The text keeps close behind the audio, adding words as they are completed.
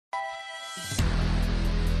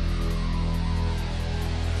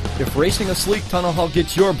If racing a sleek tunnel hull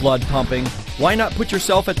gets your blood pumping, why not put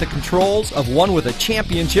yourself at the controls of one with a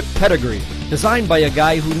championship pedigree, designed by a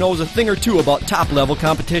guy who knows a thing or two about top-level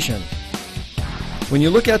competition. When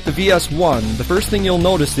you look at the VS1, the first thing you'll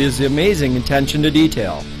notice is the amazing attention to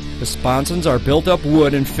detail. The sponsons are built-up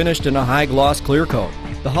wood and finished in a high-gloss clear coat.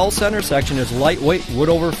 The hull center section is lightweight wood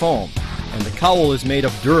over foam, and the cowl is made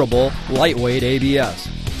of durable, lightweight ABS.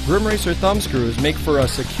 Grim Racer thumb screws make for a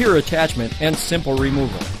secure attachment and simple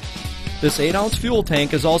removal. This 8-ounce fuel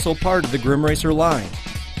tank is also part of the Grim Racer line.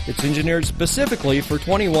 It's engineered specifically for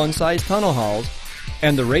 21 size tunnel hulls,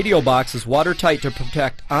 and the radio box is watertight to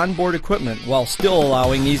protect onboard equipment while still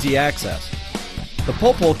allowing easy access. The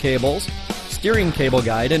pull cables, steering cable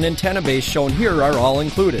guide, and antenna base shown here are all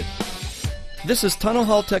included. This is tunnel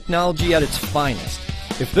hull technology at its finest.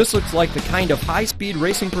 If this looks like the kind of high-speed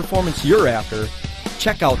racing performance you're after,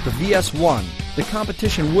 check out the VS1, the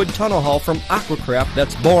competition wood tunnel hull from AquaCraft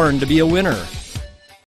that's born to be a winner.